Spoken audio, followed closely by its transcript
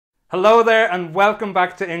Hello there and welcome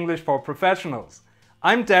back to English for Professionals.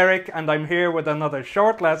 I'm Derek and I'm here with another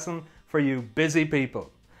short lesson for you busy people.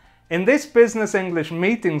 In this Business English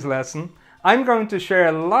Meetings lesson, I'm going to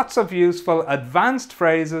share lots of useful advanced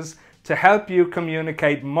phrases to help you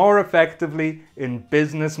communicate more effectively in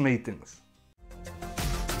business meetings.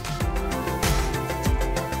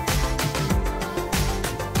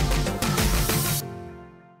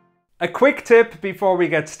 A quick tip before we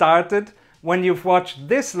get started. When you've watched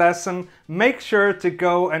this lesson, make sure to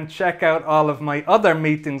go and check out all of my other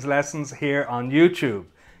meetings lessons here on YouTube.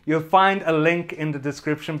 You'll find a link in the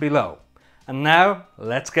description below. And now,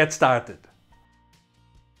 let's get started.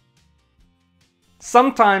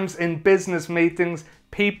 Sometimes in business meetings,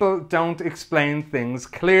 people don't explain things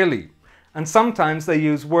clearly. And sometimes they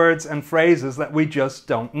use words and phrases that we just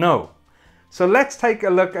don't know. So let's take a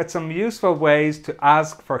look at some useful ways to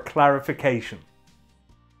ask for clarification.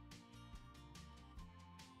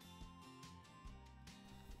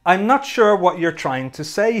 I'm not sure what you're trying to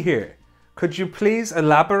say here. Could you please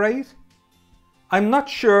elaborate? I'm not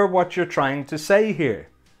sure what you're trying to say here.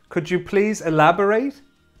 Could you please elaborate?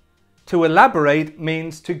 To elaborate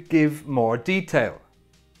means to give more detail.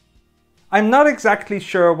 I'm not exactly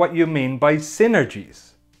sure what you mean by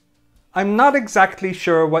synergies. I'm not exactly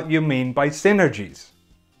sure what you mean by synergies.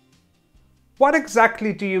 What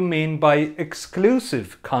exactly do you mean by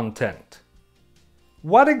exclusive content?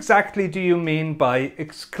 What exactly do you mean by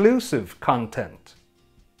exclusive content?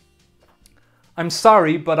 I'm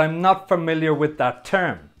sorry, but I'm not familiar with that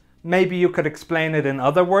term. Maybe you could explain it in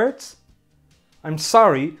other words? I'm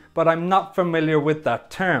sorry, but I'm not familiar with that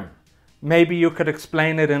term. Maybe you could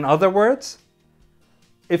explain it in other words?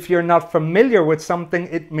 If you're not familiar with something,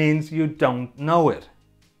 it means you don't know it.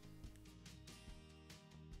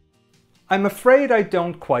 I'm afraid I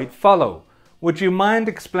don't quite follow. Would you mind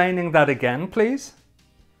explaining that again, please?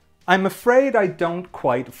 I'm afraid I don't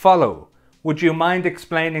quite follow. Would you mind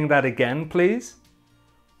explaining that again, please?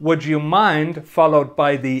 Would you mind, followed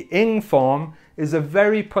by the ing form, is a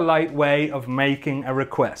very polite way of making a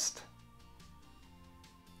request.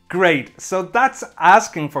 Great, so that's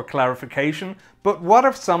asking for clarification, but what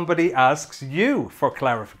if somebody asks you for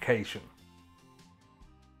clarification?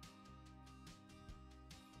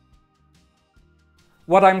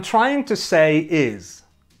 What I'm trying to say is.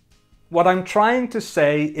 What I'm trying to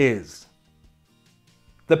say is.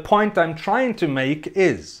 The point I'm trying to make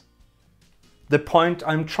is. The point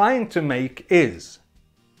I'm trying to make is.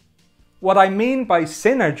 What I mean by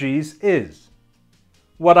synergies is.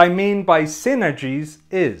 What I mean by synergies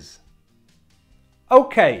is.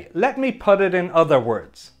 Okay, let me put it in other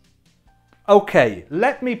words. Okay,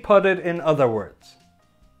 let me put it in other words.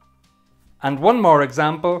 And one more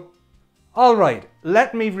example. All right,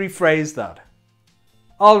 let me rephrase that.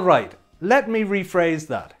 All right, let me rephrase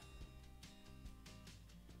that.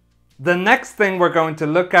 The next thing we're going to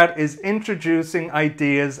look at is introducing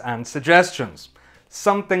ideas and suggestions,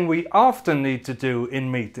 something we often need to do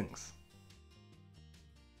in meetings.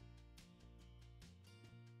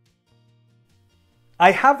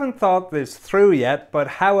 I haven't thought this through yet, but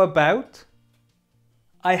how about?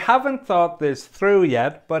 I haven't thought this through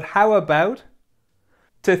yet, but how about?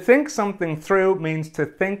 To think something through means to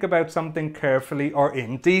think about something carefully or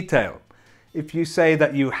in detail. If you say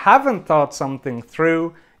that you haven't thought something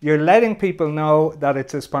through, you're letting people know that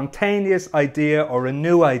it's a spontaneous idea or a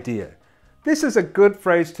new idea. This is a good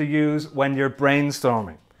phrase to use when you're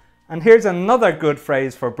brainstorming. And here's another good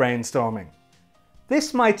phrase for brainstorming.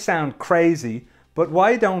 This might sound crazy, but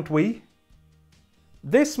why don't we?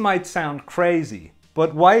 This might sound crazy,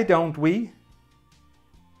 but why don't we?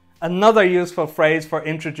 Another useful phrase for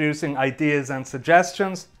introducing ideas and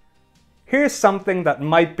suggestions. Here's something that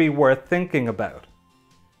might be worth thinking about.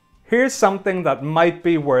 Here's something that might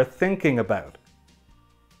be worth thinking about.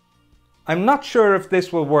 I'm not sure if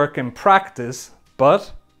this will work in practice,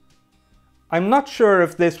 but. I'm not sure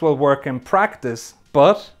if this will work in practice,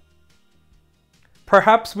 but.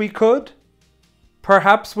 Perhaps we could.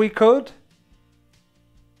 Perhaps we could.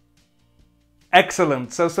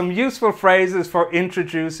 Excellent, so some useful phrases for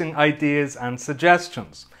introducing ideas and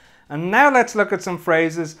suggestions. And now let's look at some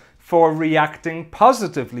phrases for reacting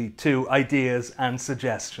positively to ideas and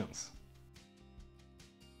suggestions.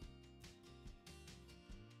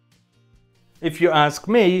 If you ask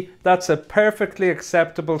me, that's a perfectly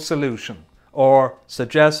acceptable solution, or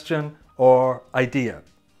suggestion, or idea.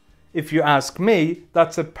 If you ask me,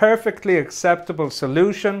 that's a perfectly acceptable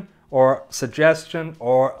solution, or suggestion,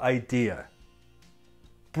 or idea.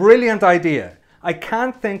 Brilliant idea. I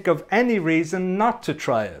can't think of any reason not to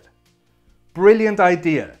try it. Brilliant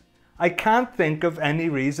idea. I can't think of any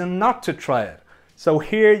reason not to try it. So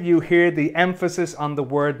here you hear the emphasis on the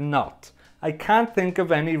word not. I can't think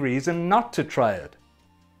of any reason not to try it.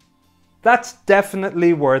 That's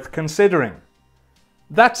definitely worth considering.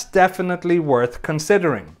 That's definitely worth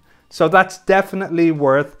considering. So that's definitely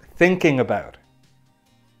worth thinking about.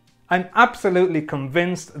 I'm absolutely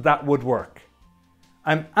convinced that would work.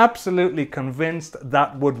 I'm absolutely convinced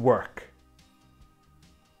that would work.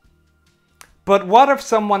 But what if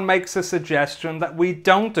someone makes a suggestion that we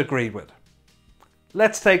don't agree with?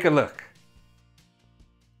 Let's take a look.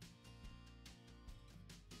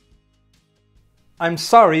 I'm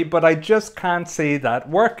sorry, but I just can't see that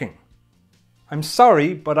working. I'm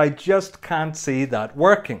sorry, but I just can't see that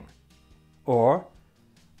working. Or,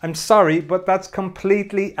 I'm sorry, but that's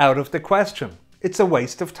completely out of the question. It's a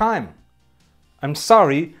waste of time. I'm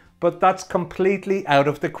sorry, but that's completely out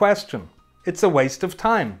of the question. It's a waste of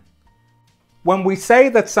time. When we say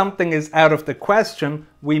that something is out of the question,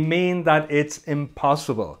 we mean that it's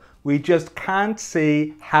impossible. We just can't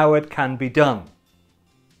see how it can be done.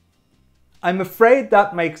 I'm afraid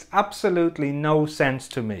that makes absolutely no sense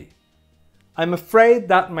to me. I'm afraid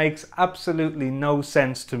that makes absolutely no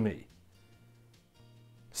sense to me.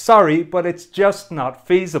 Sorry, but it's just not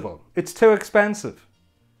feasible. It's too expensive.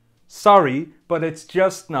 Sorry, but it's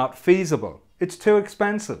just not feasible. It's too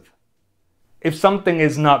expensive. If something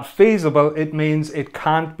is not feasible, it means it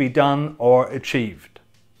can't be done or achieved.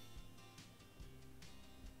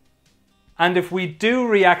 And if we do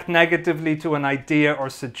react negatively to an idea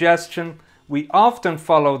or suggestion, we often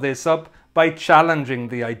follow this up by challenging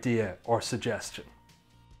the idea or suggestion.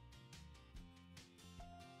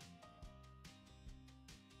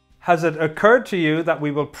 Has it occurred to you that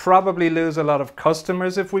we will probably lose a lot of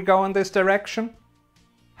customers if we go in this direction?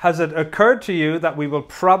 Has it occurred to you that we will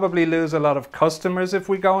probably lose a lot of customers if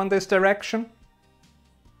we go in this direction?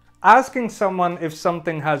 Asking someone if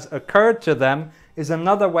something has occurred to them is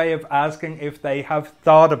another way of asking if they have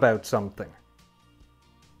thought about something.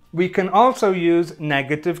 We can also use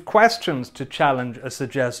negative questions to challenge a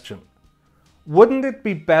suggestion. Wouldn't it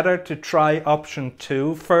be better to try option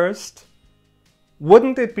 2 first?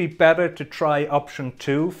 Wouldn't it be better to try option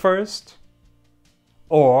 2 first?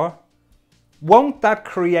 Or, won't that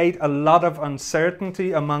create a lot of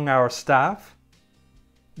uncertainty among our staff?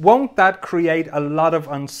 Won't that create a lot of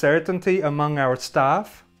uncertainty among our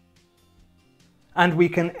staff? And we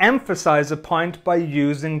can emphasize a point by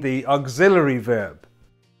using the auxiliary verb.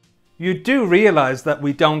 You do realize that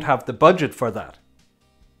we don't have the budget for that.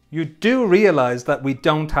 You do realize that we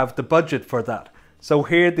don't have the budget for that. So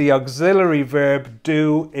here the auxiliary verb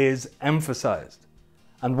do is emphasized.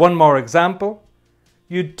 And one more example.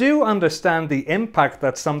 You do understand the impact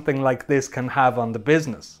that something like this can have on the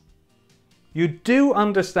business. You do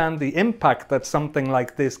understand the impact that something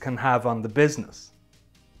like this can have on the business.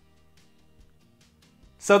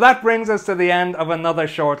 So that brings us to the end of another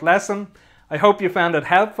short lesson. I hope you found it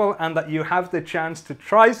helpful and that you have the chance to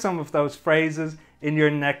try some of those phrases in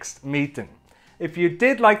your next meeting. If you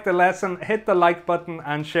did like the lesson, hit the like button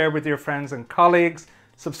and share with your friends and colleagues.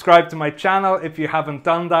 Subscribe to my channel if you haven't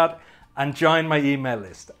done that, and join my email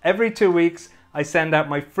list. Every 2 weeks, I send out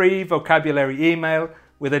my free vocabulary email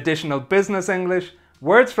with additional business English,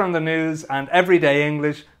 words from the news, and everyday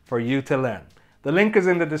English for you to learn. The link is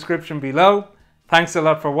in the description below. Thanks a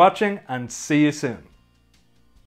lot for watching, and see you soon.